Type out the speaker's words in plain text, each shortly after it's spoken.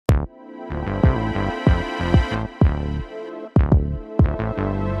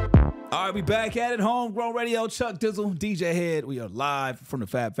right, we back at it. Homegrown Radio, Chuck Dizzle, DJ Hed. We are live from the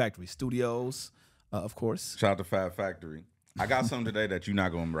Fab Factory studios, of course. Shout out to Fab Factory. I got something today that you're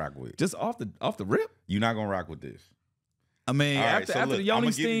not gonna rock with. Just off the rip. You're not gonna rock with this. I mean, right, after the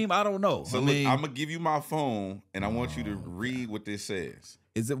Yoni steam, I don't know. So look, I'm gonna give you my phone, and I want you to read what this says.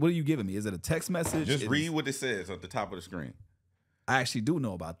 What are you giving me? Is it a text message? Just read what it says at the top of the screen. I actually do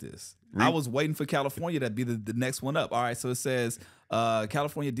know about this. I was waiting for California to be the next one up. All right, so it says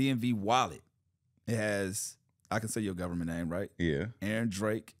California DMV wallet. It has, I can say your government name, right? Yeah. Aaron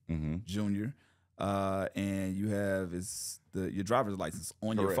Drake Jr. And you have your driver's license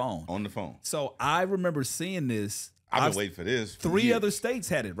on your phone. On the phone. So I remember seeing this. I've been waiting for this. Three other states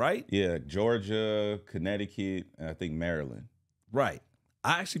had it, right? Yeah, Georgia, Connecticut, and I think Maryland. Right.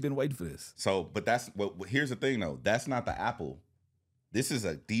 I actually been waiting for this. So, but here's the thing though. That's not the Apple. This is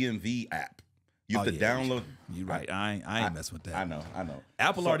a DMV app. You have to download. You're right. I ain't messing with that. I know.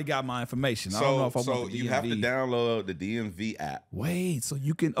 Apple already got my information. I don't know if I want the DMV. You have to download the DMV app. Wait, so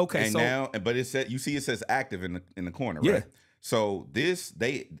you can but it said it says active in the corner, right? Yeah. So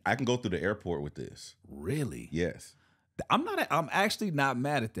I can go through the airport with this. Really? Yes. I'm actually not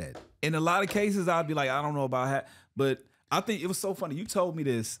mad at that. In a lot of cases, I'd be like, I don't know about how, but I think it was so funny. You told me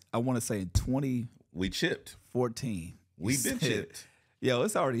this, I want to say in 2014. We chipped. We've been chipped. Yo,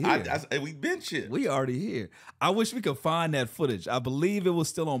 it's already here. We've been chipped. We already here. I wish we could find that footage. I believe it was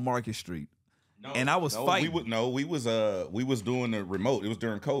still on Market Street. And I was fighting. We was doing the remote. It was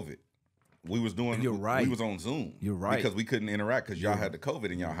during COVID. We was doing. You're right. We was on Zoom. You're right. Because we couldn't interact because y'all had the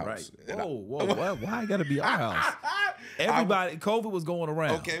COVID in y'all house. Right. Whoa. Why gotta be our house? Everybody, COVID was going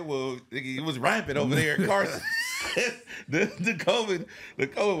around. Okay, well, it was rampant over there in Carson. the COVID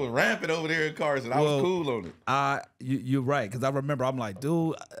was rampant over there in Carson. I was cool on it. You're right, because I remember I'm like,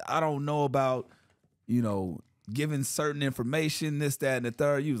 dude, I don't know about, giving certain information, this, that, and the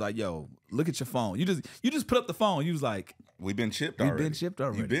third. You was like, yo, look at your phone. You just put up the phone. You was like, we've been chipped already.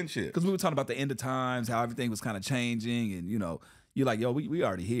 You've been chipped. Because we were talking about the end of times, how everything was kind of changing, and you're like, yo, we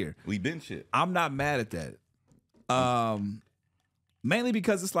already here. We've been chipped. I'm not mad at that. Mainly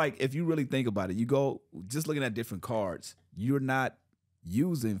because it's like, if you really think about it, you go just looking at different cards, you're not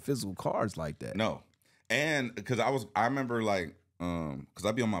using physical cards like that. No. And because I remember like, because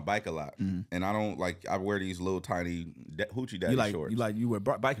I be on my bike a lot, and I don't I wear these little tiny hoochie daddy shorts. You wear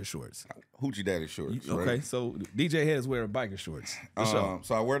biker shorts. Hoochie daddy shorts. Okay, right? so DJ Hed is wearing biker shorts. So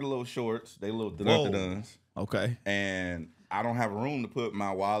I wear the little shorts. They little duns. Okay. And I don't have room to put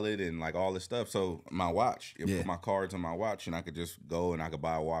my wallet and like all this stuff. So my watch, put my cards on my watch, and I could just go and I could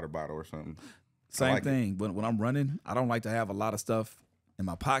buy a water bottle or something. Same thing. When I'm running, I don't like to have a lot of stuff in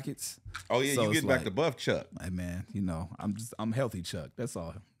my pockets. Oh yeah, so you get back to Buff Chuck. Hey man, I'm healthy Chuck. That's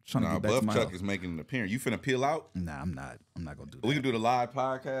all. Trying to get back Buff to my Chuck health. is making an appearance. You finna peel out? Nah, I'm not gonna do that. We can do the live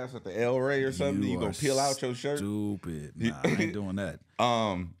podcast at the El Rey or something. You gonna peel out your shirt? Stupid. Nah, I ain't doing that.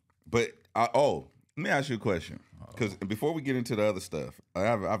 But let me ask you a question. Because before we get into the other stuff, I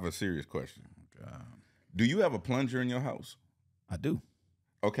have a serious question. God. Do you have a plunger in your house? I do.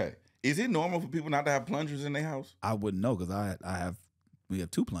 Okay. Is it normal for people not to have plungers in their house? I wouldn't know because we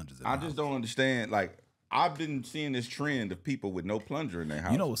have two plungers in my house. I just don't understand. Like, I've been seeing this trend of people with no plunger in their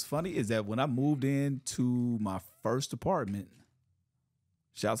house. You know what's funny is that when I moved into my first apartment,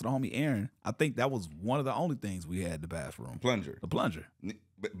 shout out to the homie Aaron, I think that was one of the only things we had in the bathroom. Plunger. The plunger.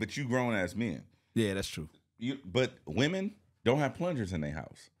 But you grown ass men. Yeah, that's true. But women don't have plungers in their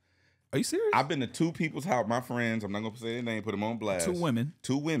house. Are you serious? I've been to two people's house, my friends, I'm not going to say their name, put them on blast. Two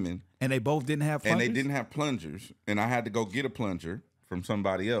women. And they both didn't have plungers? And they didn't have plungers. And I had to go get a plunger from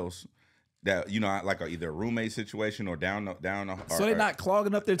somebody else that, like either a roommate situation or down. So they're not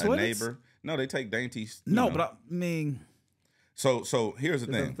clogging up their toilets? A neighbor. No, they take dainties. No, but I mean. So here's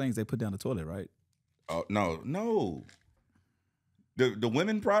the thing. Other things they put down the toilet, right? Oh, no. The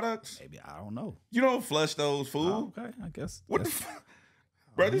women products? Maybe, I don't know. You don't flush those, fool. Okay, I guess. What the fuck?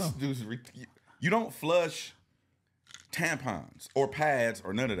 Bro, this dude's... You don't flush tampons or pads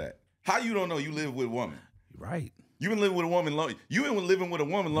or none of that. How you don't know you live with a woman? You're right. You've been living with a woman long. You been living with a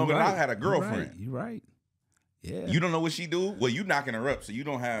woman longer than I had a girlfriend. You're right. Yeah. You don't know what she do? Well, you knocking her up, so you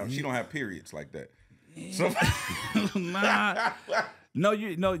don't have. She don't have periods like that. Yeah. So, No,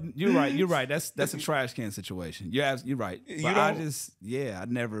 you're right. You're right. That's a trash can situation. You're right. But I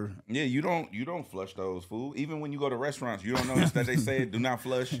never. Yeah, you don't flush those, fool. Even when you go to restaurants, you don't notice that they say do not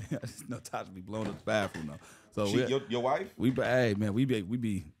flush. There's no time to be blown up the bathroom though. So your wife? We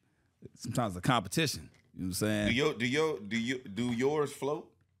be sometimes a competition. You know what I'm saying? Do yours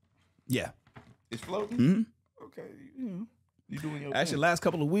float? Yeah, it's floating. Mm-hmm. Okay, you doing your actually thing. last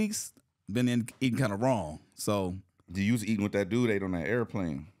couple of weeks been eating kind of wrong. So you was eating with that dude ate on that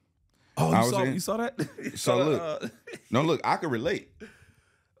airplane. Oh, I was you saw that? You So saw look, that, no, look, I could relate.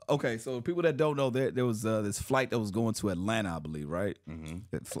 okay, so people that don't know, there was this flight that was going to Atlanta, I believe, right?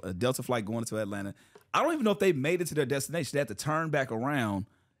 A Delta flight going to Atlanta. I don't even know if they made it to their destination. They had to turn back around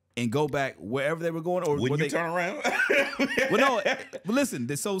and go back wherever they were going. Or When were you they turn around, Well, no, but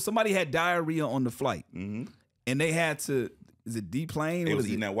listen. So somebody had diarrhea on the flight, and they had to. Is it deplane? it What was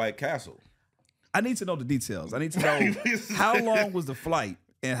is eating it? that White Castle. I need to know the details. I need to know how long was the flight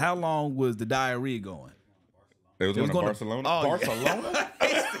and how long was the diarrhea going. It was going to going to- Barcelona. oh, yeah. Barcelona.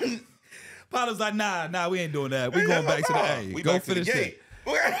 Pilot's like, nah, we ain't doing that. We going back to the A. We Go back to the finish that. gate.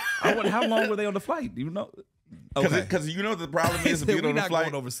 I wonder how long were they on the flight? Do you know? Okay. Because you know the problem is if you get we're on the not flight,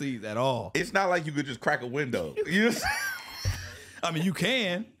 going overseas at all. it's not like you could just crack a window. You know? I mean, you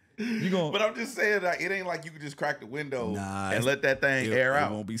can. You going? But I'm just saying that it ain't like you could just crack the window Nah, and let that thing air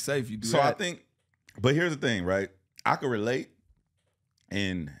out. It won't be safe. You do So that. I think, but here's the thing, right? I could relate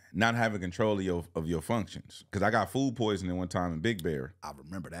in not having control of your functions because I got food poisoning one time in Big Bear. I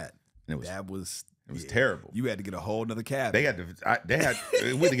remember that. And it was was terrible. You had to get a whole nother cabin. We had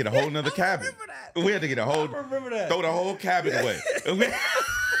to get a whole nother cabin. We had to get a whole. I remember that. Throw the whole cabin away.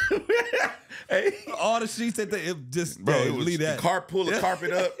 Hey, all the sheets that they just bro, hey, it was leave that. pull the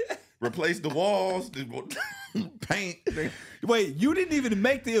carpet up, replace the walls, paint. Wait, you didn't even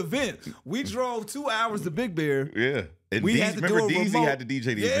make the event. We drove 2 hours to Big Bear. Yeah, and We had to do remember a DZ remote. had to DJ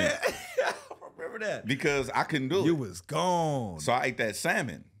the event I remember that. because I couldn't do it. You was gone. So I ate that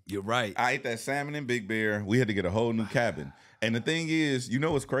salmon. You're right. I ate that salmon in Big Bear. We had to get a whole new cabin. And the thing is, you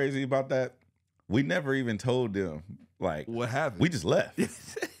know what's crazy about that? We never even told them. Like, What happened? we just left.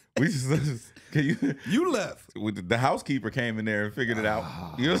 We just You left. the housekeeper came in there and figured it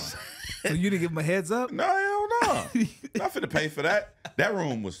out. You know what I'm So you didn't give them a heads up? No, hell no. Not finna pay for that. That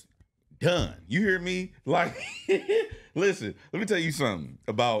room was done. You hear me? Like, listen, let me tell you something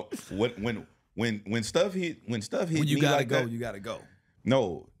about when stuff hit When me you gotta like go, that. you gotta go.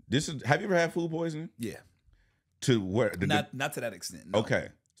 No, have you ever had food poisoning? Yeah. To where? Not to that extent. No. Okay,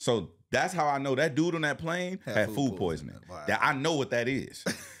 so that's how I know that dude on that plane had food poisoning. Wow. That I know what that is.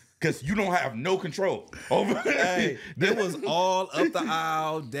 Because you don't have no control over Hey, it was all up the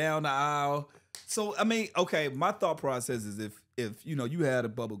aisle, down the aisle. So I mean, okay, my thought process is if you know you had a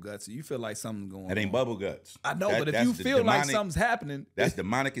bubble gut, so you feel like something's going on. That ain't bubble guts. I know, but if that's you the feel like demonic- something's happening, that's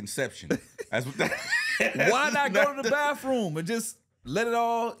demonic inception. That's what that. why not go to the bathroom and just let it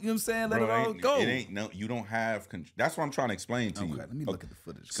all, you know what I'm saying? Let it all go. It ain't no. You don't have. That's what I'm trying to explain to you. Okay, let me look at the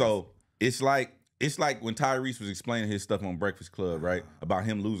footage. So it's like when Tyrese was explaining his stuff on Breakfast Club, right? About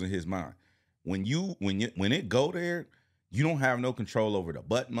him losing his mind. When it go there, you don't have no control over the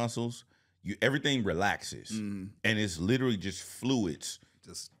butt muscles. Everything relaxes, and it's literally just fluids.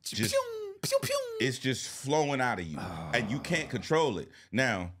 just Just pew, pew, pew. it's just flowing out of you, and you can't control it.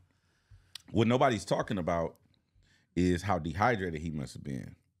 Now, what nobody's talking about is how dehydrated he must have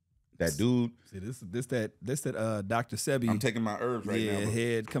been. That dude. See, this that Dr. Sebi. I'm taking my herbs right now. Bro.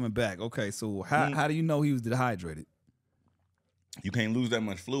 Head coming back. Okay, so how do you know he was dehydrated? You can't lose that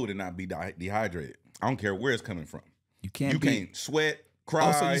much fluid and not be dehydrated. I don't care where it's coming from. You can't. You can't sweat, cry.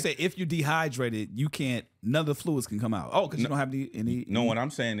 Oh, so you say if you're dehydrated, you can't. None of the fluids can come out. Oh, because you don't have any. No, what I'm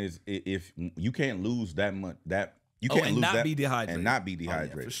saying is if you can't lose that much, you can't and lose not that be dehydrated. and not be Oh, yeah,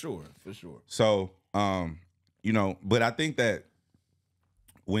 dehydrated. for sure. So, you know, but I think that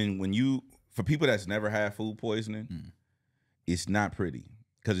when you for people that's never had food poisoning, it's not pretty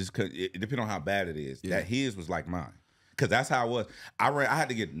because it depends on how bad it is. Yeah. That his was like mine because that's how it was. I had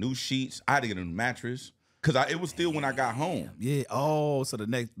to get new sheets. I had to get a new mattress because it was still when I got home. Yeah. Oh, so the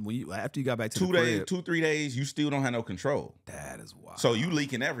next after you got back to the crib, 2-3 days, you still don't have no control. that is wild. So you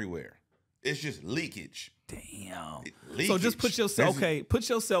leaking everywhere. It's just leakage. Damn. Leakage. So just put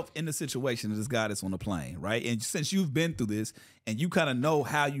yourself in the situation of this guy that's on the plane, right? And since you've been through this and you kind of know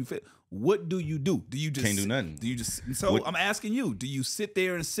how you feel, what do you do? Do you just Can't do nothing. Do you just I'm asking you, do you sit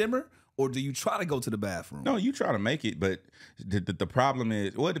there and simmer or do you try to go to the bathroom? No, you try to make it, but the problem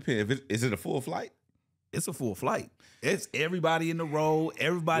is, well, it depends. Is it a full flight? It's a full flight. It's everybody in the row,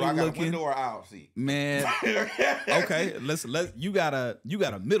 everybody I got looking. a window or aisle seat? Man, okay, let's you got a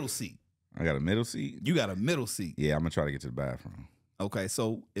middle seat. I got a middle seat. You got a middle seat. Yeah, I'm gonna try to get to the bathroom. Okay,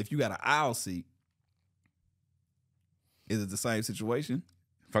 so if you got an aisle seat, is it the same situation?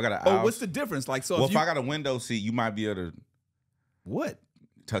 If I got an Oh, aisle, what's the difference? Like, so well, if if I got a window seat, you might be able to what?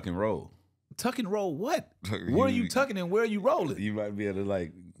 tuck and roll. Tuck and roll what? Where are you tucking and where are you rolling? You might be able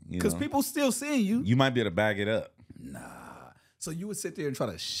to Because people still seeing you. You might be able to bag it up. Nah. So you would sit there and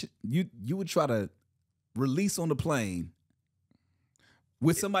try to you would try to release on the plane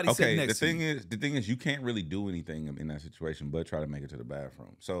with somebody sitting Okay, next to you. the thing is, you can't really do anything in that situation but try to make it to the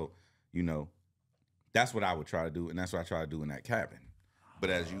bathroom. So you know, that's what I would try to do, and that's what I try to do in that cabin. But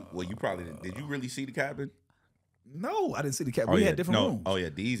you probably did you really see the cabin? No, I didn't see the cabin. We had different rooms. Oh yeah,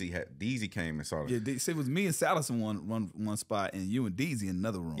 Deezy came and saw it. Yeah, it was me and Salas in one spot, and you and Deezy in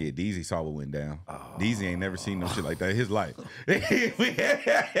another room. Yeah, Deezy saw what went down. Oh. Deezy ain't never seen no shit like that in his life. Hey.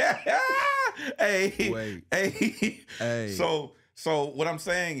 So what I'm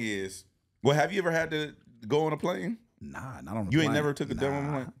saying is, well, have you ever had to go on a plane? Nah, not on a plane. You ain't never took a demo on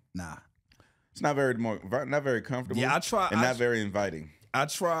a plane? Nah. It's not very comfortable. Yeah, I try, and not very inviting. I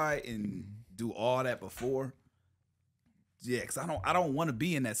try and do all that before. Yeah, because I don't want to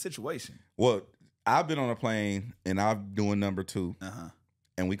be in that situation. Well, I've been on a plane and I'm doing number 2,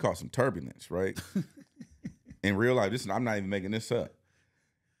 and we caught some turbulence, right? In real life, I'm not even making this up.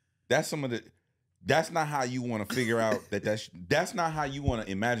 That's not how you want to figure out that's not how you want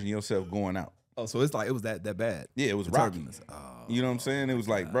to imagine yourself going out. Oh, so it's like it was that bad? Yeah, it was rocky. Oh, you know what I'm saying? It was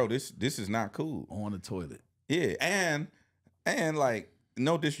like, bro, this is not cool. On the toilet. Yeah, and like,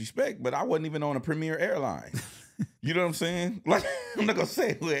 no disrespect, but I wasn't even on a Premier airline. You know what I'm saying? Like, I'm not gonna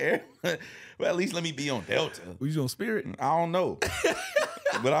say where, but at least let me be on Delta. Were you on Spirit? I don't know,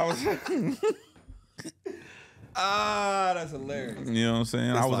 but I was. That's hilarious. You know what I'm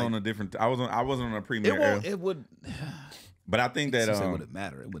saying? I was on a different. I wasn't on a Premier airline. It would. But I think that it wouldn't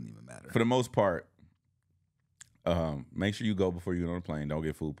matter. It wouldn't even matter. For the most part, make sure you go before you get on the plane. Don't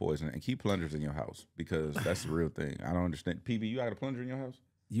get food poisoning, and keep plungers in your house because that's the real thing. I don't understand. PB, you got a plunger in your house?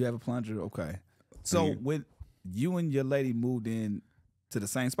 You have a plunger? Okay. So when you and your lady moved in to the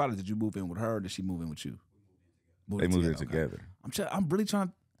same spot, or did you move in with her, or did she move in with you? They moved in together. I'm really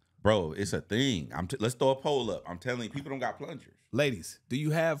trying. Bro, it's a thing. Let's throw a poll up. I'm telling you, people don't got plungers. Ladies, do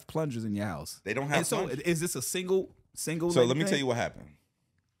you have plungers in your house? They don't have plungers. So is this a single? So let me tell you what happened.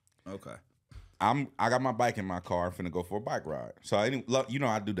 Okay. I got my bike in my car, finna go for a bike ride. So I do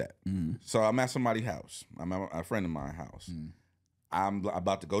that. So I'm at somebody's house. I'm at a friend of mine's house. I'm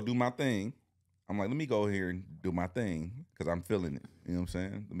about to go do my thing. I'm like, let me go here and do my thing because I'm feeling it. You know what I'm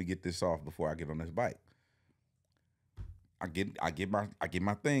saying? Let me get this off before I get on this bike. I get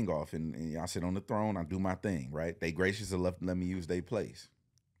my thing off and I sit on the throne. I do my thing. Right? They gracious enough to let me use their place.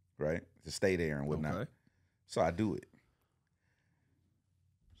 Right? To stay there and whatnot. Okay. So I do it.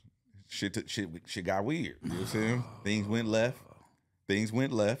 Shit got weird. You know what I'm saying? Things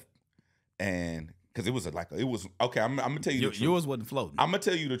went left. And because it was okay, I'm gonna tell you the truth. Yours wasn't floating. I'm gonna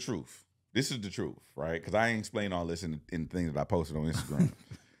tell you the truth. This is the truth, right? Because I ain't explained all this in things that I posted on Instagram.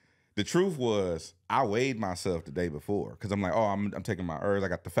 The truth was I weighed myself the day before because I'm like, oh, I'm taking my herbs. I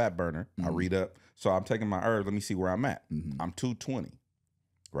got the fat burner. I read up. So I'm taking my herbs. Let me see where I'm at. I'm 220,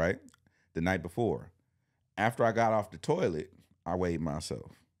 right? The night before. After I got off the toilet, I weighed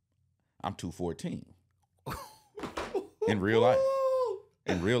myself. I'm 214. In real life.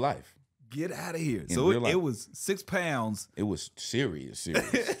 In real life. Get out of here. So it was 6 pounds. It was serious.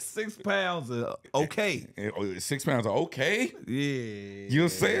 6 pounds of okay. 6 pounds of okay? Yeah. You know what I'm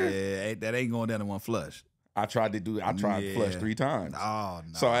saying? Yeah, that ain't going down in one flush. I tried to flush 3 times. Oh,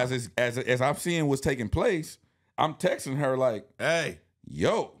 no. So as I'm seeing what's taking place, I'm texting her like, hey,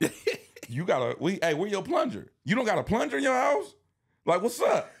 yo, where your plunger? You don't got a plunger in your house? Like, what's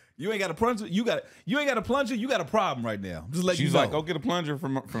up? You ain't got a plunger. You ain't got a plunger. You got a problem right now. Just let you know. She's like, go get a plunger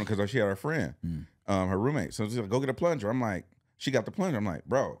from because she had her friend, her roommate. So she's like, go get a plunger. I'm like, she got the plunger. I'm like,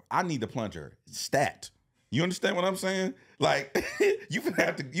 bro, I need the plunger stat. You understand what I'm saying? Like, you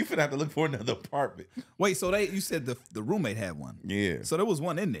finna have to look for another apartment. Wait, so you said the roommate had one? Yeah. So there was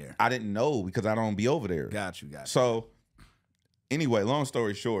one in there. I didn't know because I don't be over there. Got you. So anyway, long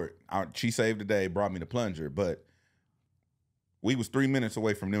story short, she saved the day, brought me the plunger, but we was 3 minutes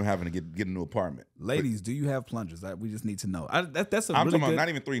away from them having to get a new apartment. Ladies, do you have plungers? We just need to know. That's a I'm really talking good... about not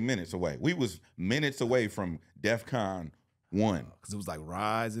even 3 minutes away. We was minutes away from DEFCON 1. Because it was like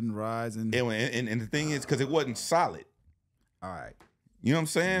rising. And the thing is, because it wasn't solid. All right. You know what I'm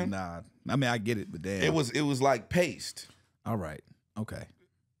saying? Nah. I mean, I get it, but damn. It was like paste. All right. Okay.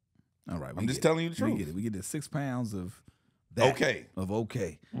 All right. I'm just telling you the truth. We get the 6 pounds of that. Okay. Of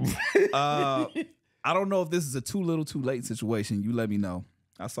okay. I don't know if this is a too little, too late situation. You let me know.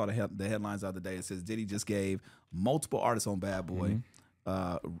 I saw the headlines the other day. It says Diddy just gave multiple artists on Bad Boy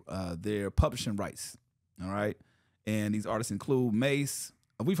their publishing rights. All right, and these artists include Mace.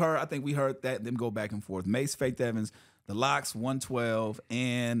 I think we heard them go back and forth. Mace, Faith Evans, The Lox, 112,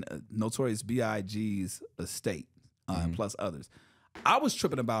 and Notorious B.I.G.'s estate, plus others. I was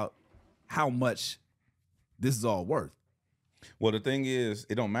tripping about how much this is all worth. Well, the thing is,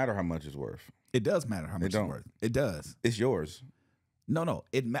 it don't matter how much it's worth. It does matter how much it's worth. It does. It's yours. No.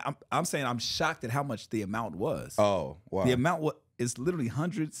 I'm saying I'm shocked at how much the amount was. Oh, wow. The amount is literally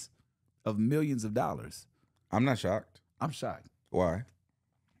hundreds of millions of dollars. I'm not shocked. I'm shocked. Why?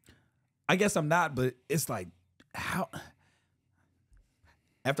 I guess I'm not, but it's like, how?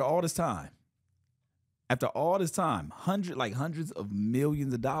 After all this time, hundreds of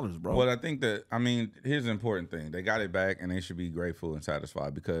millions of dollars, bro. Well, I think that, I mean, here's the important thing. They got it back, and they should be grateful and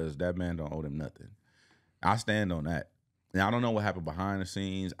satisfied because that man don't owe them nothing. I stand on that. Now, I don't know what happened behind the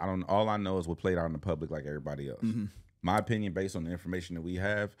scenes. All I know is what played out in the public like everybody else. Mm-hmm. My opinion, based on the information that we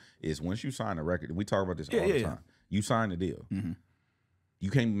have, is once you sign a record, and we talk about this all the time, you sign the deal. Mm-hmm. You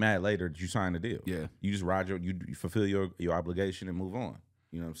can't be mad later that you signed the deal. Yeah. You just you fulfill your obligation and move on.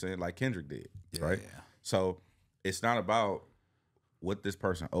 You know what I'm saying? Like Kendrick did, right? Yeah. So it's not about what this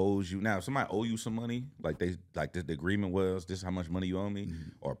person owes you. Now, if somebody owe you some money, like the agreement was, this is how much money you owe me, mm-hmm.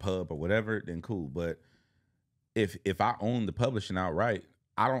 or pub or whatever, then cool. But if I own the publishing outright,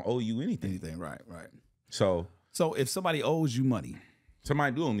 I don't owe you anything. Right. So if somebody owes you money,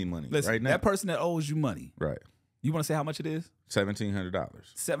 somebody do owe me money. Listen, right now. That person that owes you money, right? You want to say how much it is? $1,700.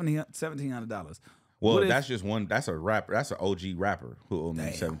 $1,700. Well, that's just one. That's a rapper. That's an OG rapper who owed me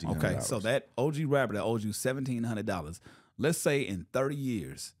 $1,700. Okay, so that OG rapper that owes you $1,700. Let's say in 30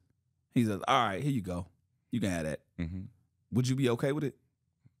 years, he says, "All right, here you go. You can have that." Mm-hmm. Would you be okay with it?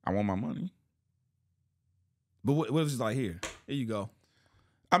 I want my money. But what if it's like, here you go?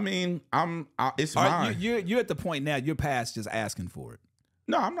 I mean, it's mine. You're at the point now. You're past just asking for it.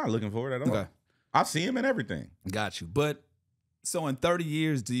 No, I'm not looking for it at all. Okay. I see him in everything. Got you. But so in 30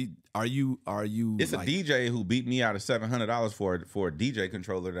 years, are you? It's like, a DJ who beat me out of $700 for a DJ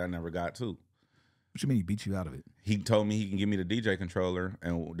controller that I never got too. What you mean he beat you out of it? He told me he can give me the DJ controller,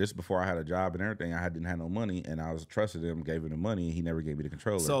 and this before I had a job and everything. I didn't have no money, and I was trusted him, gave him the money, and he never gave me the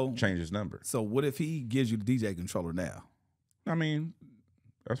controller. So changed his number. So what if he gives you the DJ controller now? I mean,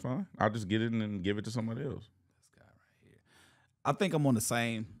 that's fine. I'll just get it and give it to somebody else. This guy right here. I think I'm on the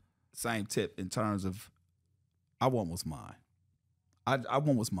same tip in terms of I want what's mine. I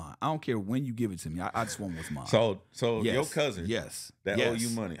want what's mine. I don't care when you give it to me. I just want what's mine. So yes. Your cousin, yes, that owe you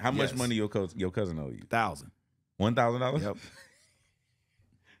money. How much money your cousin owe you? $1,000. $1,000? Yep.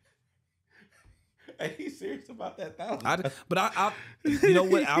 Hey, he's serious about that $1,000? But I you know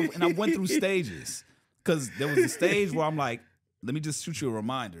what? I went through stages because there was a stage where I'm like, let me just shoot you a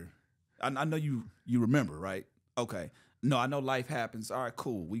reminder. I know you remember, right? Okay. No, I know life happens. All right,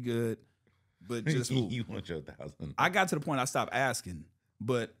 cool. We good. But just you want your $1,000. I got to the point I stopped asking,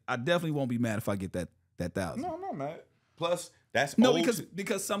 but I definitely won't be mad if I get that $1,000. No, I'm not mad. Plus, that's no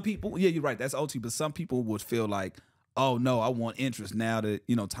because some people, yeah, you're right, that's OT, but some people would feel like, oh no, I want interest now that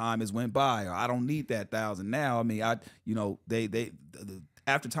time has went by, or I don't need that $1,000 now. I mean, they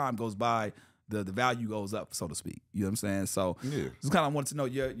after time goes by, the value goes up, so to speak. You know what I'm saying? So yeah. Just kind of wanted to know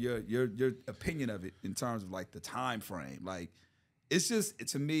your opinion of it in terms of like the time frame, like. It's just,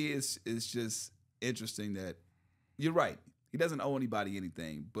 to me, it's just interesting that you're right. He doesn't owe anybody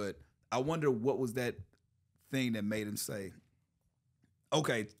anything, but I wonder what was that thing that made him say,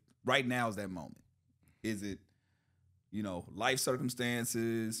 okay, right now is that moment. Is it, life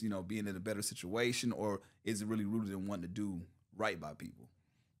circumstances, being in a better situation, or is it really rooted in wanting to do right by people?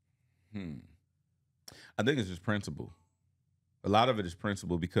 I think it's just principle. A lot of it is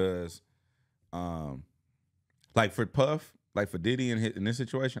principle because, like for Puff, like for Diddy in this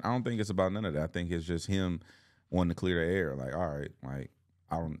situation, I don't think it's about none of that. I think it's just him wanting to clear the air. Like, all right, like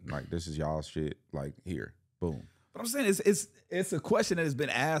I don't like this is y'all shit. Like here, boom. But I'm saying it's a question that has been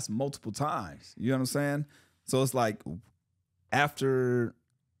asked multiple times. You know what I'm saying? So it's like if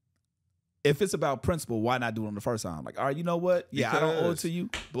it's about principle, why not do it on the first time? Like, all right, you know what? Yeah, because I don't owe it to you.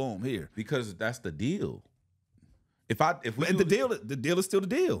 Boom, here. Because that's the deal. The deal is still the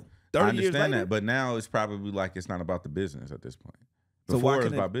deal. I understand that, but now it's probably like it's not about the business at this point. Before it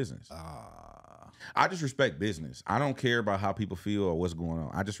was about business. I just respect business. I don't care about how people feel or what's going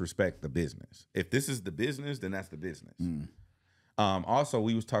on. I just respect the business. If this is the business, then that's the business. Also,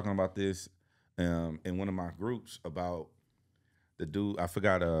 we was talking about this in one of my groups about the dude. I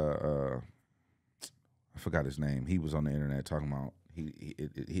forgot his name. He was on the internet talking about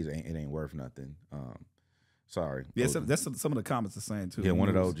it ain't worth nothing. Sorry. Yeah, that's some of the comments are saying too. Yeah, one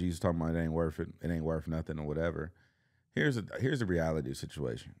of the OGs talking about it ain't worth it. It ain't worth nothing or whatever. Here's the reality of the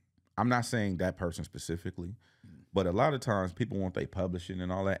situation. I'm not saying that person specifically, but a lot of times people want they publishing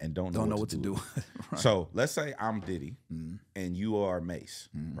and all that and don't know what to do. Right. So let's say I'm Diddy and you are Mace,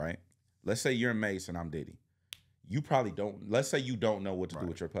 right? Let's say you're Mace and I'm Diddy. You probably don't. Let's say you don't know what to do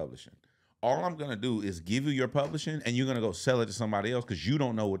with your publishing. All I'm gonna do is give you your publishing and you're gonna go sell it to somebody else because you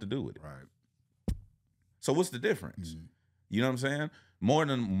don't know what to do with it. Right. So what's the difference? You know what I'm saying? more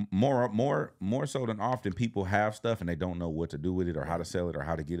so than often, people have stuff and they don't know what to do with it or how to sell it or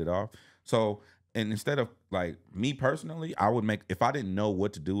how to get it off. So, and instead of like me personally, I would if I didn't know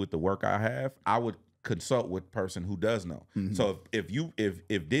what to do with the work I have, I would consult with a person who does know. So if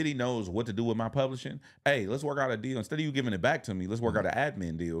Diddy knows what to do with my publishing, hey, let's work out a deal. Instead of you giving it back to me, let's work out an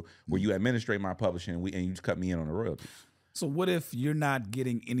admin deal where you administrate my publishing and you just cut me in on the royalties. So what if you're not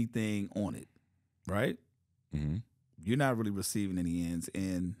getting anything on it, right? You're not really receiving any ends,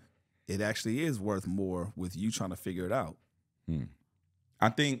 and it actually is worth more with you trying to figure it out.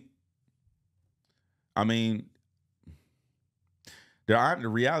 I mean, the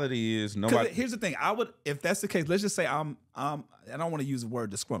reality is nobody. Here's the thing: if that's the case, let's just say I don't want to use the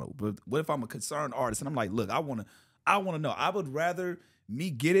word disgruntled, but what if I'm a concerned artist and I'm like, look, I want to know. I would rather me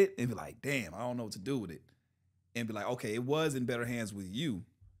get it and be like, damn, I don't know what to do with it, and be like, okay, it was in better hands with you.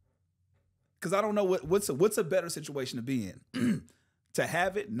 Because I don't know what's a better situation to be in, to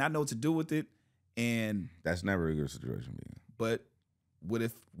have it, not know what to do with it, and that's never a good situation to be in. But what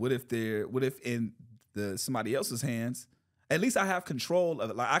if in somebody else's hands? At least I have control of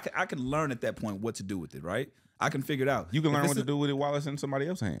it. Like I can learn at that point what to do with it, right? I can figure it out. You can learn what to do with it while it's in somebody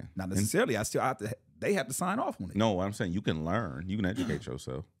else's hand. Not necessarily. They have to sign off on it. No, I'm saying you can learn. You can educate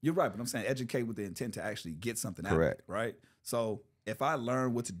yourself. You're right, but I'm saying educate with the intent to actually get something out Correct. of it, right? So if I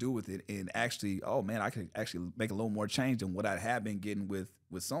learn what to do with it and actually, oh man, I can actually make a little more change than what I have been getting with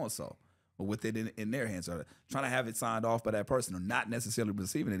so-and-so, or with it in their hands, or trying to have it signed off by that person, or not necessarily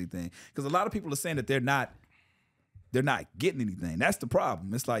receiving anything. Because a lot of people are saying that they're not getting anything. That's the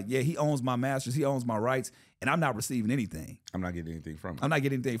problem. It's like, yeah, he owns my masters, he owns my rights, and I'm not receiving anything. I'm not getting anything from it. I'm not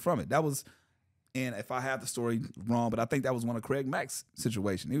getting anything from it. That was, and if I have the story wrong, but I think that was one of Craig Mack's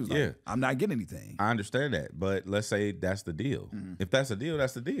situation. He was like, I'm not getting anything. I understand that, but let's say that's the deal. If that's the deal,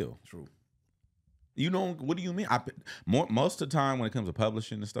 that's the deal. True. You know, what do you mean? Most of the time when it comes to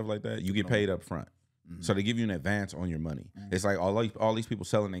publishing and stuff like that, you get paid up front. So they give you an advance on your money. It's like all these people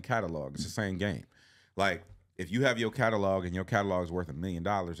selling their catalog. It's the same game. Like, if you have your catalog and your catalog is worth $1 million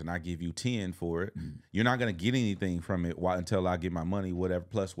and I give you 10 for it, you're not going to get anything from it until I get my money,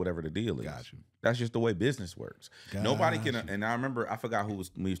 plus whatever the deal is. Got you. That's just the way business works. Nobody can, and I remember, I forgot we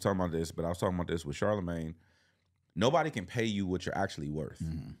was talking about this, but I was talking about this with Charlemagne. Nobody can pay you what you're actually worth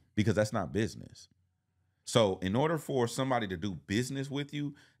because that's not business. So in order for somebody to do business with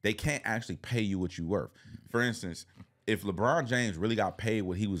you, they can't actually pay you what you're worth. For instance, if LeBron James really got paid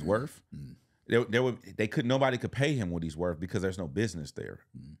what he was worth, nobody could pay him what he's worth because there's no business there.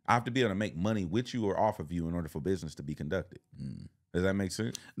 I have to be able to make money with you or off of you in order for business to be conducted. Does that make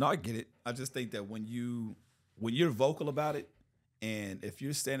sense? No, I get it. I just think that when you're vocal about it, and if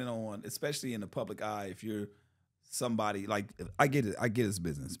you're standing on, especially in the public eye, if you're somebody like, I get it, it's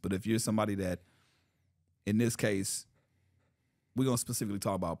business, but if you're somebody that, in this case, we're gonna specifically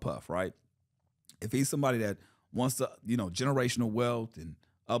talk about Puff, right? If he's somebody that wants to, generational wealth and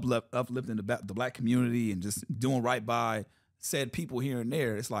uplifting the black community and just doing right by said people here and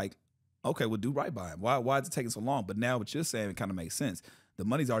there, it's like, okay, we'll do right by him. Why is it taking so long? But now what you're saying, it kind of makes sense. The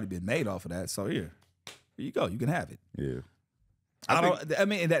money's already been made off of that, so here you go. You can have it. Yeah. At the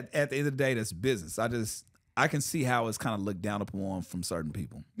end of the day, that's business. I can see how it's kind of looked down upon from certain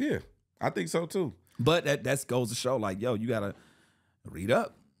people. Yeah, I think so too. But that goes to show, like, yo, you gotta read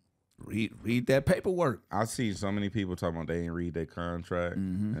up. Read that paperwork. I see so many people talking about they ain't read their contract.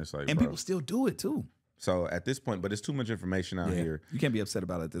 And it's like, and people still do it too. So at this point, but it's too much information out here. You can't be upset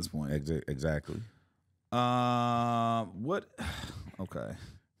about it at this point. Exactly. What? Okay.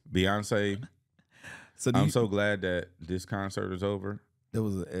 Beyonce. So I'm so glad that this concert is over. It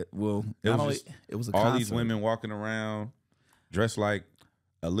was a all concert. These women walking around dressed like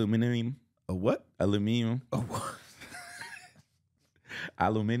aluminum. A what? Aluminum. Oh, what?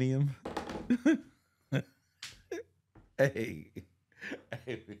 Aluminium. Hey.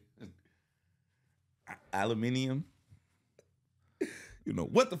 Aluminium. You know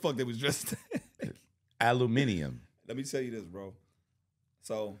what the fuck they was dressed as? Aluminium. Let me tell you this, bro.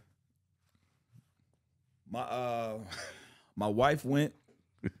 So my wife went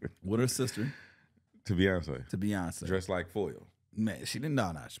with her sister to Beyonce. Dressed like foil. Man, she didn't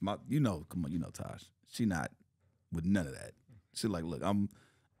know. Come on, Tosh. She not with none of that. She like, look, I'm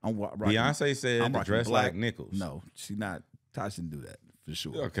rocking. Beyonce said I'm dressed like nickels. No, she not. Tosh didn't do that for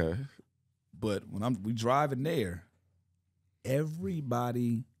sure. Okay. But when we driving there,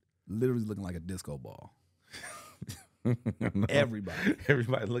 everybody literally looking like a disco ball. No.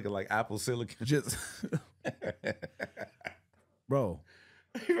 Everybody looking like Apple silicon. Just bro.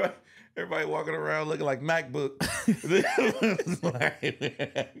 Everybody walking around looking like MacBook.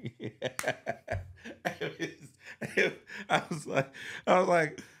 I was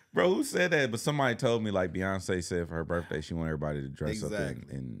like, bro, who said that? But somebody told me like Beyonce said for her birthday she wanted everybody to dress up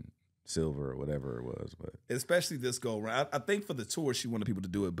in silver or whatever it was. But especially this go around, I think for the tour she wanted people to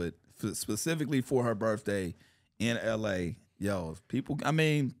do it, but specifically for her birthday in LA,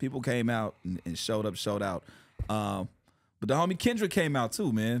 people came out and showed out. But the homie Kendrick came out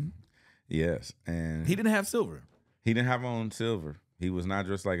too, man. Yes, and he didn't have silver. He didn't have on silver. He was not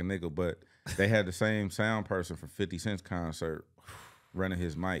dressed like a nigga, but they had the same sound person for 50 Cent's concert running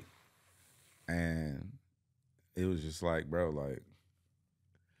his mic. And it was just like, bro, like,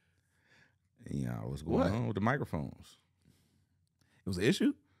 what's going on with the microphones? It was an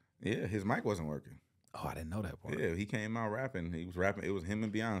issue? Yeah, his mic wasn't working. Oh, I didn't know that part. Yeah, he came out rapping. He was rapping. It was him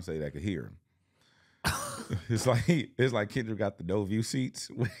and Beyonce that could hear him. It's like Kendrick got the no view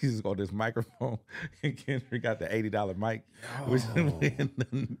seats. He's on this microphone, and Kendrick got the $80 mic.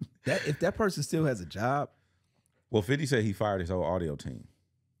 If that person still has a job, well, 50 said he fired his whole audio team.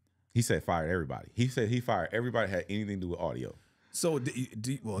 He said fired everybody. He said he fired everybody that had anything to do with audio. So,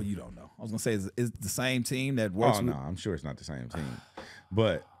 well, you don't know. I was gonna say is the same team that works. Oh no, I'm sure it's not the same team.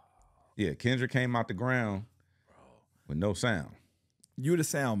 But yeah, Kendrick came out the ground with no sound. You're the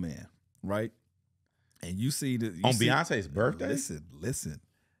sound man, right? And you see Beyonce's birthday. Listen.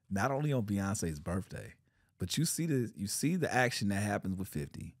 Not only on Beyonce's birthday, but you see the action that happens with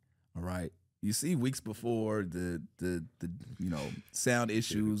 50. All right. You see weeks before the sound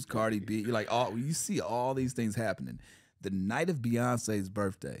issues, Cardi B. You're like, you see all these things happening. The night of Beyonce's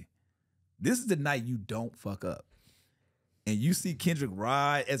birthday, this is the night you don't fuck up. And you see Kendrick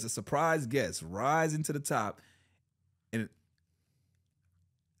rise as a surprise guest, rise into the top, and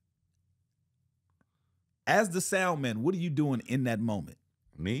as the sound man, what are you doing in that moment?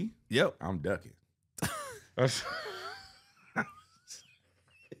 Me? Yep. I'm ducking.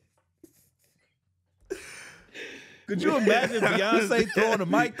 Could you imagine Beyonce throwing a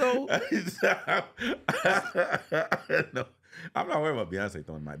mic, though? No, I'm not worried about Beyonce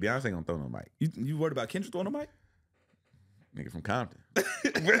throwing a mic. Beyonce ain't gonna throw no mic. You worried about Kendrick throwing a mic? Nigga from Compton.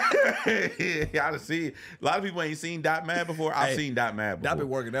 Y'all see it. A lot of people ain't seen Dot Mad before. I've seen Dot Mad before. Dot been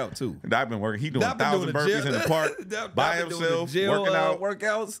working out too. Dot been working. He doing 1,000 burpees in the park by himself, working out.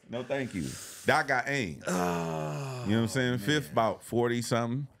 Workouts. No, thank you. Dot got aim. You know what I'm saying? Man. Fifth about 40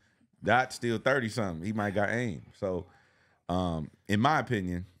 something. Dot still 30 something. He might got aim. So, in my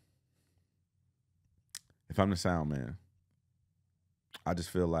opinion, if I'm the sound man, I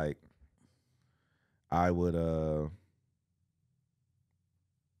just feel like I would.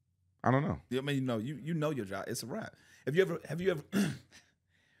 I don't know. I mean, you know your job. It's a wrap. Have you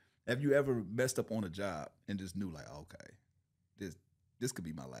ever messed up on a job and just knew like, okay, this could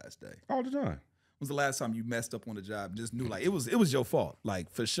be my last day? All the time. When was the last time you messed up on a job and just knew like it was your fault?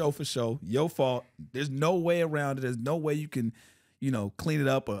 Like for sure, your fault. There's no way around it. There's no way you can, clean it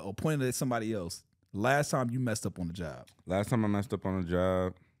up or point it at somebody else. Last time you messed up on the job? Last time I messed up on a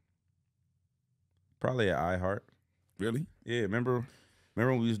job, probably at iHeart. Really? Yeah, remember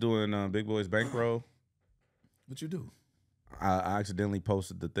when we was doing Big Boy's Bankroll? What you do? I accidentally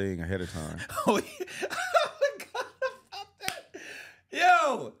posted the thing ahead of time. Oh, yeah. I forgot about that.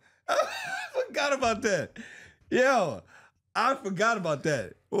 Yo, I forgot about that. Yo, I forgot about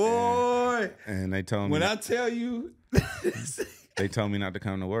that. Boy. And they told me. When I tell you. They told me not to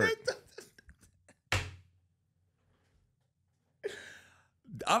come to work.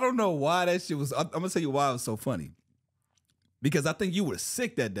 I don't know why that shit was. I'm going to tell you why it was so funny. Because I think you were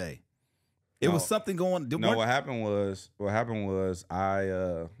sick that day. It was something going. No, what happened was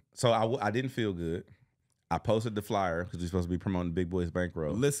I didn't feel good. I posted the flyer because we're supposed to be promoting Big Boy's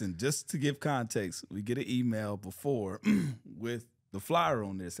Bankroll. Listen, just to give context, we get an email before with the flyer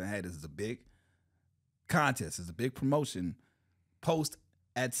on this, and hey, this is a big contest. It's a big promotion. Post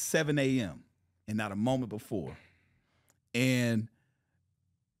at 7 a.m. and not a moment before. And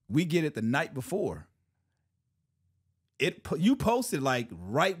we get it the night before. You posted like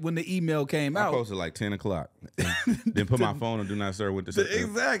right when the email came out. I posted like 10 o'clock. Then put my phone on Do Not Disturb, went to sleep.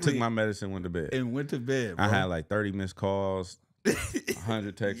 Exactly. Took my medicine, went to bed. And went to bed, bro. I had like 30 missed calls,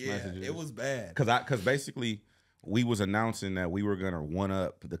 100 text messages. It was bad. Because basically we was announcing that we were going to one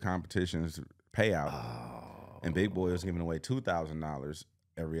up the competition's payout. Oh. And Big Boy was giving away $2,000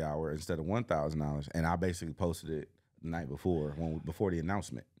 every hour instead of $1,000. And I basically posted it the night before, before the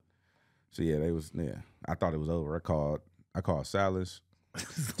announcement. So I thought it was over. I called Salas,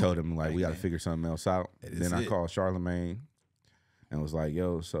 told him like we got to figure something else out. Then I called Charlamagne and was like,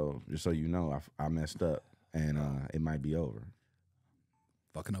 "Yo, so just so you know, I messed up and it might be over."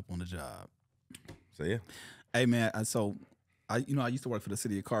 Fucking up on the job. So yeah. Hey man, I used to work for the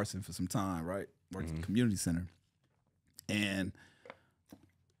city of Carson for some time, right? Worked at the community center, And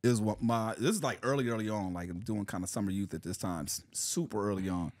this is like early on, like I'm doing kind of summer youth at this time, super early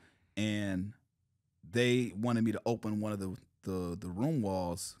on. And they wanted me to open one of the room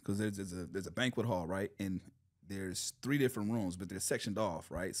walls because there's a banquet hall, right? And there's 3 different rooms, but they're sectioned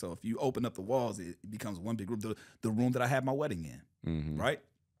off, right? So if you open up the walls, it becomes one big room. The room that I had my wedding in, right?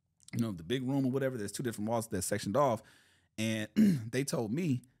 You know, the big room or whatever, there's 2 different walls that's sectioned off. And they told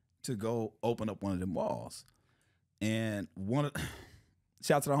me to go open up one of them walls. And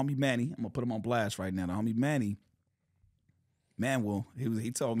shout out to the homie Manny. I'm going to put him on blast right now. The homie Manny,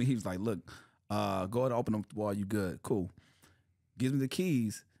 he told me, he was like, look, go ahead and open up the wall. You good. Cool. Gives me the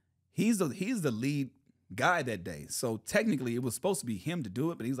keys. He's the lead guy that day. So technically it was supposed to be him to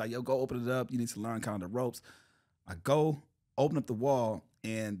do it, but he's like, yo, go open it up. You need to learn kind of the ropes. I go open up the wall,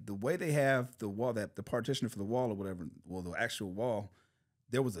 and the way they have the wall, the partition for the wall or whatever, well, the actual wall,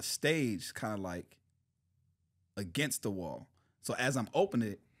 there was a stage kind of like against the wall. So as I'm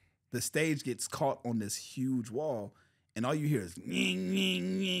opening it, the stage gets caught on this huge wall, and all you hear is ying,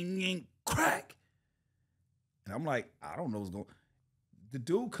 ying, ying, ying, crack. And I'm like, I don't know what's going on. The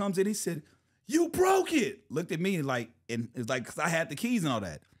dude comes in, he said, you broke it. Looked at me and it's like, because I had the keys and all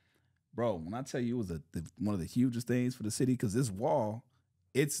that. Bro, when I tell you it was one of the hugest things for the city, because this wall,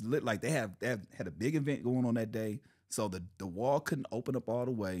 it's lit like they had a big event going on that day. So the wall couldn't open up all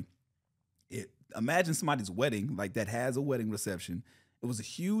the way. Imagine somebody's wedding, like that has a wedding reception. It was a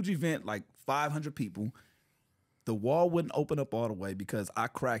huge event, like 500 people. The wall wouldn't open up all the way because I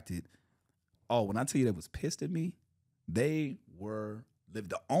cracked it. Oh, when I tell you they was pissed at me, they were livid.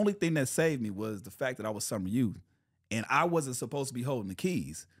 The only thing that saved me was the fact that I was summer youth, and I wasn't supposed to be holding the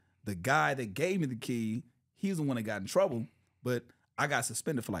keys. The guy that gave me the key, he's the one that got in trouble, but I got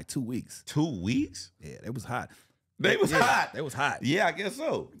suspended for like 2 weeks. 2 weeks? Yeah, it was hot. They was hot. It was hot. Yeah, I guess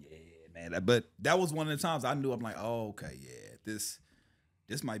so. Yeah, man. But that was one of the times I knew. I'm like, oh, okay, yeah, this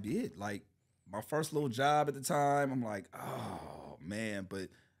might be it. Like my first little job at the time, I'm like, oh man. But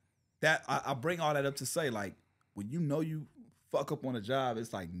that I bring all that up to say, like, when you know you fuck up on a job,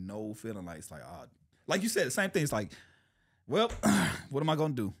 it's like no feeling like, it's like, like you said, the same thing. It's like, well, what am I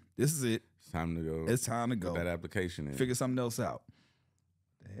gonna do? This is it. It's time to go. It's time to go. Put that application in. Figure something else out.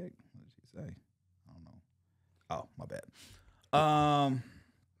 The heck? What did she say? I don't know. Oh, my bad.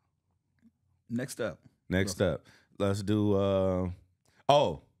 Next up. Let's do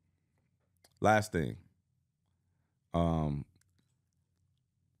last thing.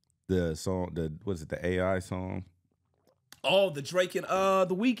 The song, the AI song? Oh, the Drake and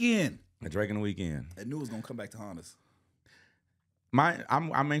the Weeknd. The Drake and the Weeknd. I knew it was gonna come back to haunt us.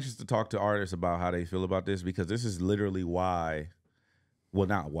 I'm anxious to talk to artists about how they feel about this, because this is literally why, well,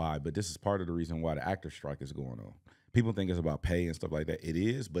 not why, but this is part of the reason why the actor strike is going on. People think it's about pay and stuff like that. It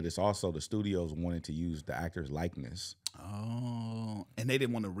is, but it's also the studios wanting to use the actor's likeness. Oh, and they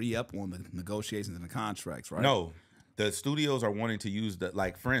didn't want to re-up on the negotiations and the contracts, right? No, the studios are wanting to use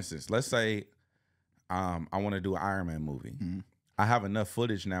like, for instance, let's say I want to do an Iron Man movie. Mm-hmm. I have enough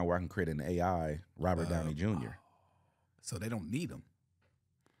footage now where I can create an AI Robert Downey Jr. So they don't need them.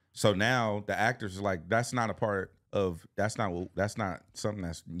 So now the actors are like, that's not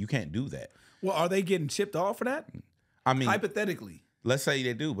something you can't do that. Well, are they getting chipped off for that? I mean, hypothetically, let's say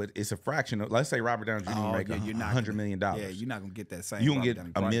they do, but it's a fraction of. Let's say Robert Downey Jr. make $100 million. Yeah, you're not gonna get that same. You can get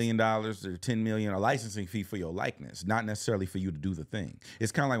 $1 million or $10 million, a licensing fee for your likeness, not necessarily for you to do the thing.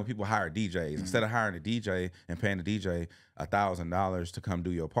 It's kind of like when people hire DJs. Mm-hmm. Instead of hiring a DJ and paying the DJ $1,000 to come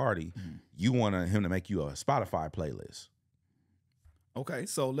do your party, you want him to make you a Spotify playlist. Okay,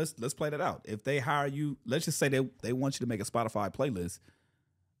 so let's play that out. If they hire you, let's just say they want you to make a Spotify playlist.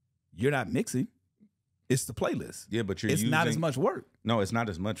 You're not mixing. It's the playlist. Yeah, but it's not as much work. No, it's not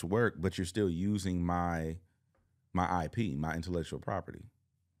as much work, but you're still using my IP, my intellectual property.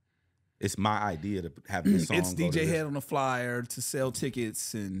 It's my idea to have this song. It's DJ Hed on the flyer to sell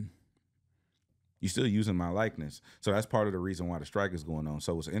tickets, and you're still using my likeness. So that's part of the reason why the strike is going on.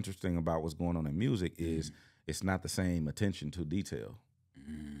 So what's interesting about what's going on in music is it's not the same attention to detail.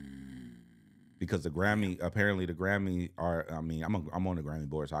 Because apparently the Grammy are, I mean, I'm on the Grammy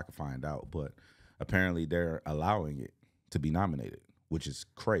board, so I can find out, but apparently they're allowing it to be nominated, which is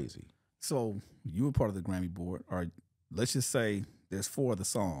crazy. So you were part of the Grammy board, or let's just say there's 4 of the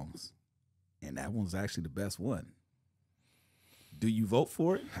songs, and that one's actually the best one. Do you vote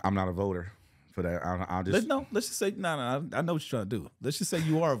for it? I'm not a voter for that. Let's just say, no, I know what you're trying to do. Let's just say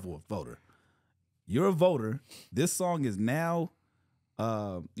you are a voter. You're a voter. This song is now,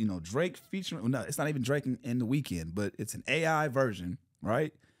 Drake featuring, no, it's not even Drake and the Weeknd, but it's an AI version,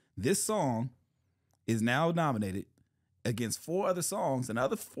 right? This song is now nominated against 4 other songs, and the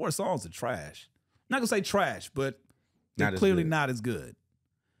other 4 songs are trash. I'm not gonna say trash, but They're clearly not as good.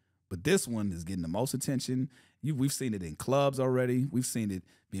 But this one is getting the most attention. We've seen it in clubs already. We've seen it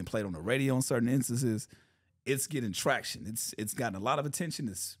being played on the radio in certain instances. It's getting traction. It's gotten a lot of attention.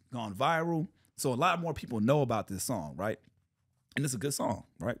 It's gone viral. So a lot more people know about this song, right? And it's a good song,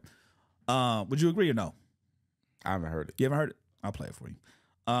 right? Would you agree or no? I haven't heard it. You haven't heard it? I'll play it for you.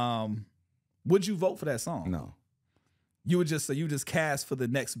 Would you vote for that song? No. You would just cast for the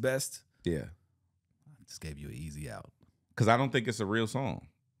next best? Yeah. I just gave you an easy out. Because I don't think it's a real song.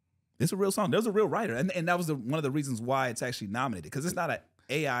 It's a real song. There's a real writer. And that was one of the reasons why it's actually nominated. Because it's not an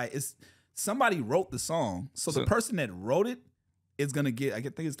AI. It's somebody wrote the song. So the person that wrote it is going to get, I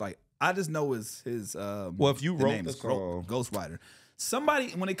think it's like, I just know his well, if you wrote the song. Ghostwriter.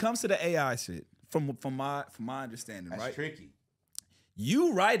 Somebody, when it comes to the AI shit, from my understanding, that's right? tricky.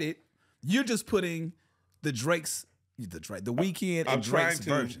 You write it, you're just putting the Weeknd and Drake's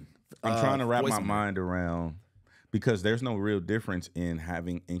version. I'm trying to wrap my mind around, because there's no real difference in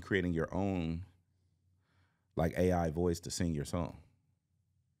creating your own like AI voice to sing your song.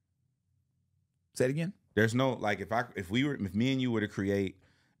 Say it again. There's no, like, if me and you were to create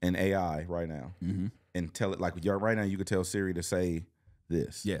an AI right now and tell it, like, right now you could tell Siri to say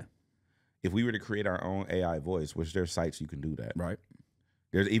this. Yeah. If we were to create our own AI voice, which there's sites you can do that. Right.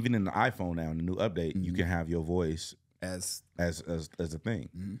 There's even in the iPhone now, in the new update, you can have your voice as a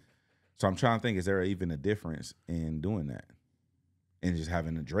thing. So I'm trying to think, is there even a difference in doing that? And just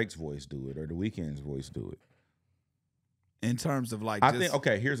having the Drake's voice do it or the Weeknd's voice do it? In terms of like, I think,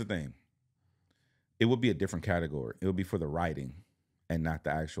 okay, here's the thing. It would be a different category. It would be for the writing and not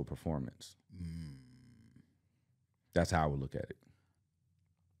the actual performance. That's how I would look at it.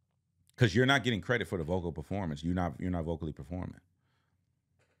 Because you're not getting credit for the vocal performance. You're not vocally performing.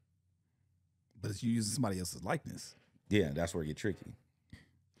 But it's you using somebody else's likeness. Yeah, that's where it gets tricky.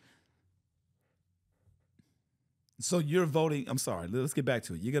 So you're voting. I'm sorry. Let's get back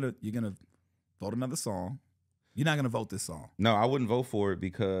to it. You're gonna vote another song. You're not gonna vote this song. No, I wouldn't vote for it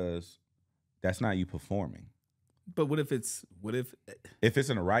because that's not you performing. But what if it's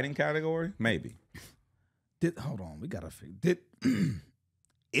in a writing category? Maybe. Hold on, we gotta figure.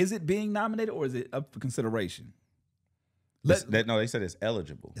 Is it being nominated or is it up for consideration? No, they said it's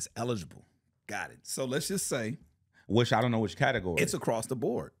eligible. It's eligible. Got it. So let's just say, which I don't know which category. It's across the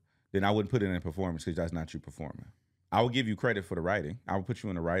board. Then I wouldn't put it in performance because that's not you performing. I would give you credit for the writing. I would put you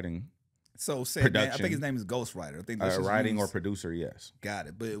in the writing. So say I think his name is Ghostwriter. I think writing or producer, yes. Got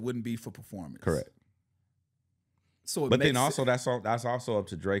it. But it wouldn't be for performance. Correct. So but then also that's also up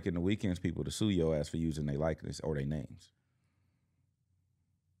to Drake and the Weeknd's people to sue your ass for using their likeness or their names.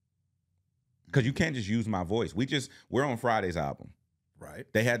 Because you can't just use my voice. We're on Friday's album. Right.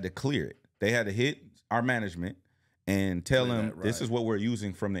 They had to clear it. They had to hit our management and tell them this is what we're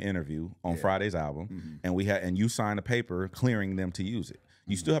using from the interview on Friday's album. And you signed a paper clearing them to use it.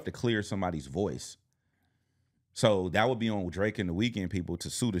 You still have to clear somebody's voice. So that would be on Drake and the Weeknd people to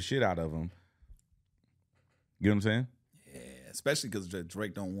sue the shit out of them. You know what I'm saying? Yeah, especially because Drake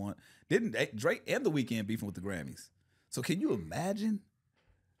Drake and the Weeknd beefing with the Grammys. So can you imagine?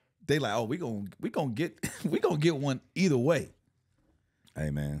 They like, oh, we gonna get one either way. Hey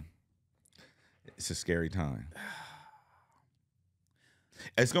man, it's a scary time.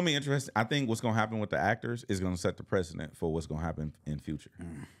 It's gonna be interesting. I think what's gonna happen with the actors is gonna set the precedent for what's gonna happen in future.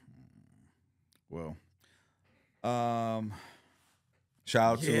 Well,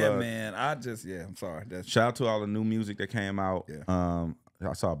 shout out to man. I'm sorry. Shout out to all the new music that came out. Yeah.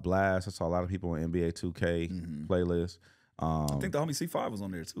 I saw Blast. I saw a lot of people on NBA 2K playlist. I think the homie C5 was on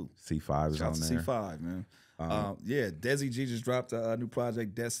there too. C5 is on there. C5, man. Desi G just dropped a new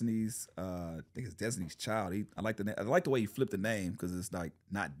project, Destiny's. I think it's Destiny's Child. I like the way he flipped the name because it's like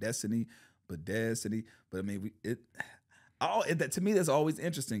not Destiny, but Destiny. But I mean, to me that's always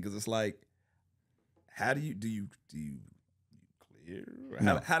interesting because it's like, how do you clear?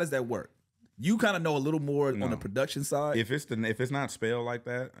 How does that work? You kind of know a little more on the production side. If it's not spelled like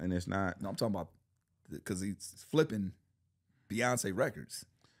that and it's not, no, I'm talking about because he's flipping Beyonce records.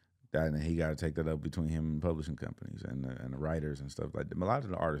 And he got to take that up between him and publishing companies and the writers and stuff like that. A lot of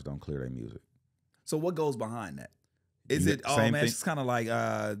the artists don't clear their music. So what goes behind that? Is it man? It's kind of like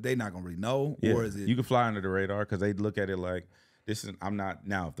they not gonna really know, or is it? You can fly under the radar because they look at it like this is. I'm not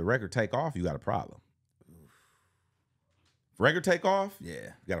now. If the record take off, you got a problem. If record take off, you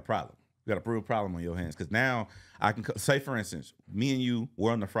got a problem. You got a real problem on your hands because now I can say, for instance, me and you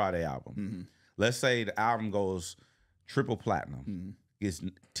were on the Friday album. Let's say the album goes triple platinum. Gets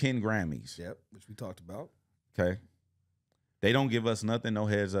 10 Grammys. Yep, which we talked about. Okay. They don't give us nothing, no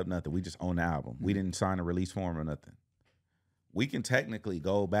heads up, nothing. We just own the album. We didn't sign a release form or nothing. we can technically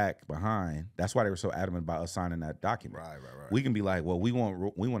go back behind. That's why they were so adamant about us signing that document. Right. We can be like, well, we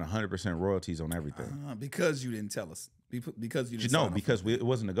want 100% royalties on everything. Because you didn't tell us. Because you didn't. No, because it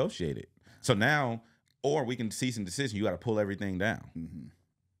wasn't negotiated. So now, or we can cease and desist. You got to pull everything down. Mm-hmm.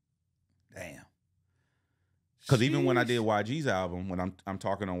 Damn. Because even when I did YG's album, when I'm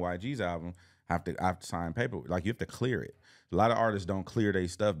talking on YG's album, I have to sign paper. Like, you have to clear it. A lot of artists don't clear their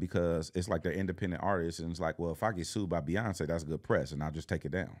stuff because it's like they're independent artists, and it's like, well, if I get sued by Beyonce, that's good press, and I'll just take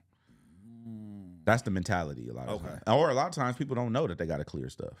it down. That's the mentality a lot of times. Or a lot of times people don't know that they got to clear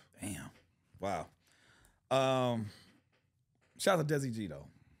stuff. Damn. Wow. Shout out to Dizzy G though.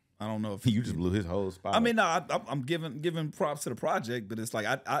 I don't know if you just blew his whole spot. I mean, no, I'm giving props to the project, but it's like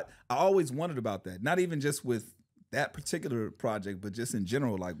I always wondered about that. Not even just with that particular project, but just in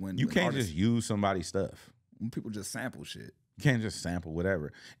general, like when you can't just use somebody's stuff. When people just sample shit. You can't just sample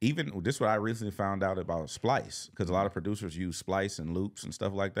whatever. Even this is what I recently found out about Splice, because a lot of producers use Splice and loops and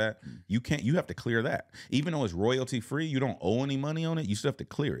stuff like that. You have to clear that. Even though it's royalty free, you don't owe any money on it. You still have to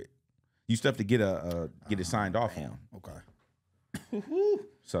clear it. You still have to get it signed off on. Okay.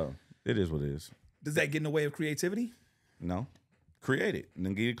 So it is what it is. Does that get in the way of creativity? No. Create it and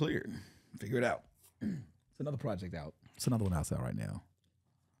then get it cleared. Figure it out. It's another project out. It's another one outside right now.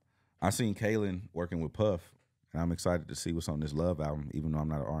 I seen Kaylin working with Puff, and I'm excited to see what's on this Love album, even though I'm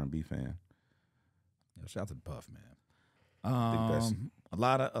not an R&B fan. Yeah, shout out to Puff, man. A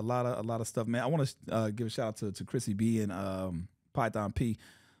lot of stuff, man. I want to give a shout out to Chrissy B and Python P.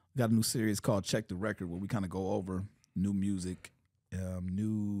 We got a new series called Check the Record, where we kind of go over new music,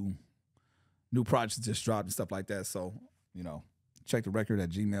 new projects just dropped and stuff like that. So, check the record at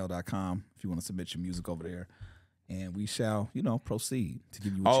gmail.com if you want to submit your music over there. And we shall, proceed to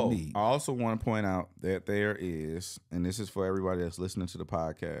give you what you need. I also want to point out that there is, and this is for everybody that's listening to the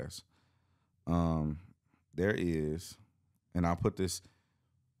podcast, there is, and I'm gonna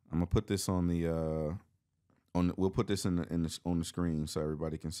put this on the we'll put this on the screen so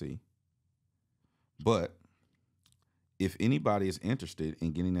everybody can see. But if anybody is interested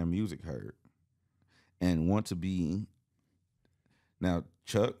in getting their music heard and want to be, now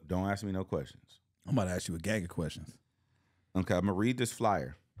Chuck, don't ask me no questions. I'm about to ask you a gang of questions. Okay, I'm going to read this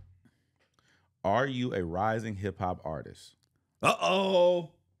flyer. Are you a rising hip-hop artist?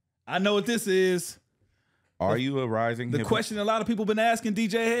 Uh-oh. I know what this is. Are you a rising hip-hop? The question a lot of people been asking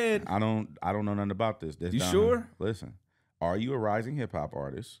DJ Hed. I don't know nothing about this. You sure? Here. Listen. Are you a rising hip-hop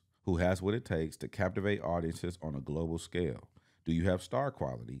artist who has what it takes to captivate audiences on a global scale? Do you have star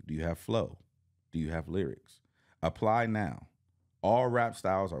quality? Do you have flow? Do you have lyrics? Apply now. All rap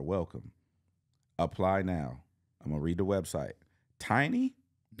styles are welcome. Apply now. I'm going to read the website. Tiny,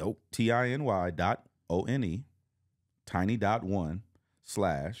 TINY.ONE,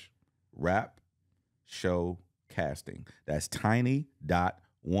 tiny.1/rap show casting. That's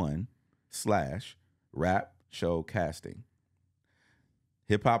tiny.1/rap show casting.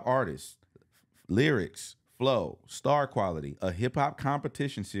 Hip hop artists, lyrics, flow, star quality, a hip hop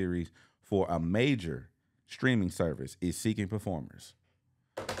competition series for a major streaming service is seeking performers.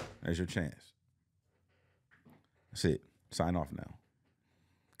 There's your chance. That's it. Sign off now.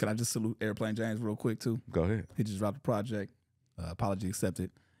 Can I just salute Airplane James real quick too? Go ahead. He just dropped a project. Apology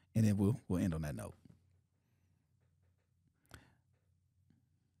accepted. And then we'll end on that note.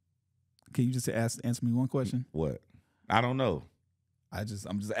 Can you just answer me one question? What? I don't know. I'm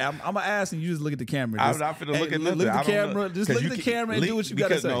gonna ask and you just look at the camera. I'm not finna look at nothing. Look at the camera. Just look at the camera and do what you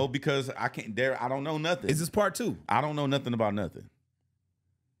gotta say. No, because I can't. I don't know nothing. Is this part 2? I don't know nothing about nothing.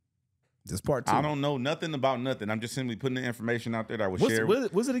 This part 2. I don't know nothing about nothing. I'm just simply putting the information out there that I will share.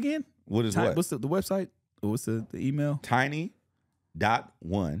 What's it again? What is what? What's the website? What's the email?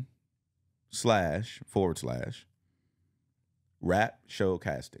 Tiny.1//rap show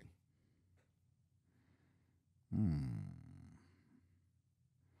casting.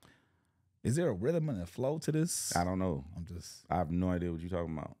 Is there a rhythm and a flow to this? I don't know. I have no idea what you're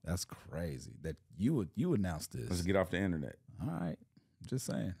talking about. That's crazy that you announced this. Let's get off the internet. All right. Just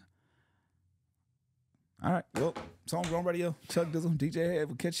saying. All right. Well, it's Homegrown Radio. Chuck Dizzle, DJ Hed.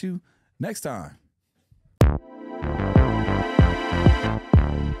 We'll catch you next time.